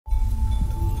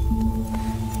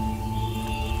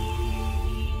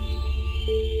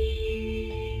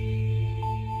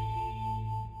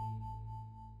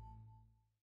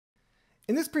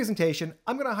In this presentation,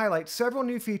 I'm going to highlight several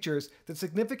new features that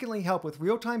significantly help with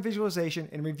real-time visualization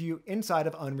and review inside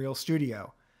of Unreal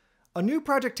Studio. A new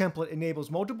project template enables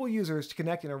multiple users to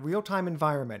connect in a real-time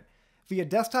environment via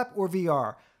desktop or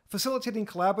VR, facilitating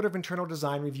collaborative internal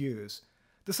design reviews.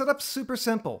 The setup's super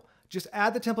simple. Just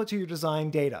add the template to your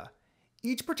design data.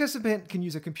 Each participant can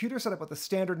use a computer setup with a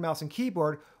standard mouse and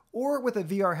keyboard or with a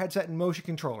VR headset and motion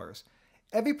controllers.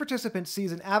 Every participant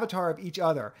sees an avatar of each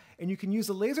other, and you can use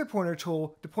the laser pointer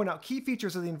tool to point out key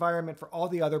features of the environment for all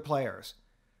the other players.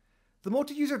 The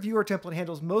multi-user viewer template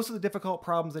handles most of the difficult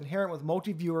problems inherent with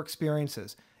multi-viewer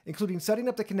experiences, including setting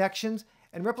up the connections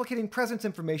and replicating presence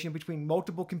information between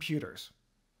multiple computers.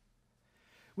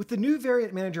 With the new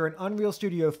Variant Manager in Unreal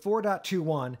Studio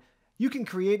 4.21, you can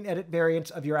create and edit variants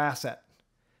of your asset.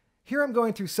 Here I'm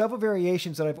going through several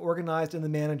variations that I've organized in the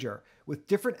manager with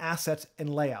different assets and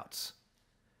layouts.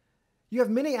 You have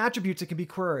many attributes that can be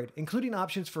queried, including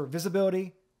options for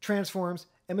visibility, transforms,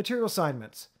 and material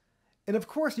assignments. And of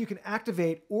course, you can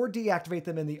activate or deactivate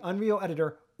them in the Unreal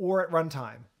Editor or at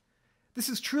runtime. This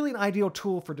is truly an ideal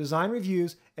tool for design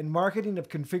reviews and marketing of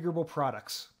configurable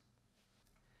products.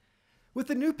 With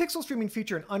the new pixel streaming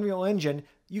feature in Unreal Engine,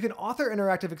 you can author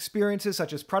interactive experiences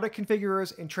such as product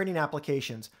configurers and training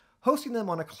applications, hosting them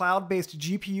on a cloud-based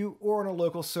GPU or on a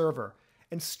local server,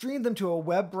 and stream them to a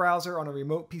web browser on a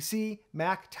remote PC,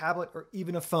 Mac, tablet, or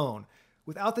even a phone,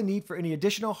 without the need for any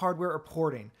additional hardware or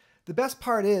porting. The best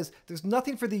part is, there's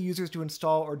nothing for the users to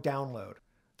install or download.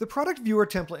 The product viewer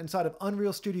template inside of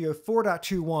Unreal Studio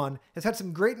 4.21 has had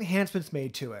some great enhancements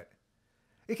made to it.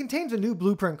 It contains a new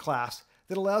blueprint class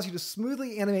that allows you to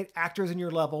smoothly animate actors in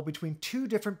your level between two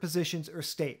different positions or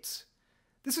states.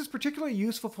 This is particularly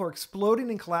useful for exploding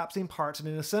and collapsing parts in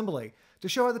an assembly to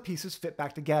show how the pieces fit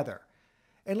back together.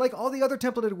 And like all the other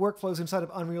templated workflows inside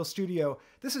of Unreal Studio,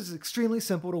 this is extremely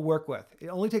simple to work with. It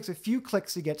only takes a few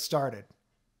clicks to get started.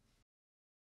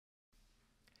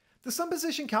 The Sun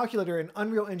Position Calculator in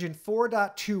Unreal Engine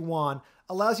 4.21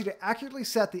 allows you to accurately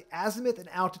set the azimuth and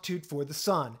altitude for the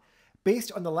sun,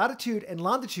 based on the latitude and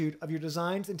longitude of your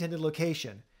design's intended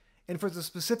location, and for the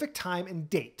specific time and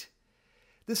date.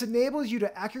 This enables you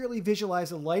to accurately visualize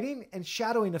the lighting and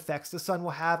shadowing effects the sun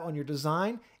will have on your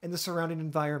design and the surrounding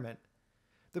environment.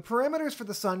 The parameters for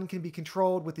the sun can be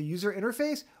controlled with the user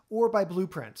interface or by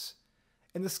blueprints.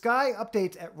 And the sky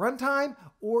updates at runtime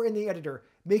or in the editor,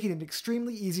 making it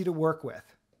extremely easy to work with.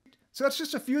 So that's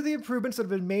just a few of the improvements that have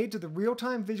been made to the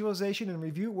real-time visualization and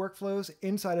review workflows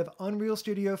inside of Unreal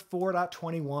Studio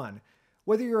 4.21.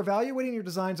 Whether you're evaluating your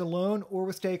designs alone or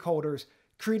with stakeholders,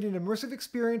 creating immersive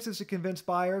experiences to convince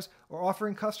buyers, or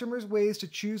offering customers ways to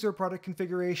choose their product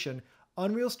configuration,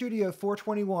 Unreal Studio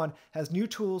 4.21 has new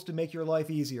tools to make your life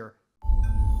easier.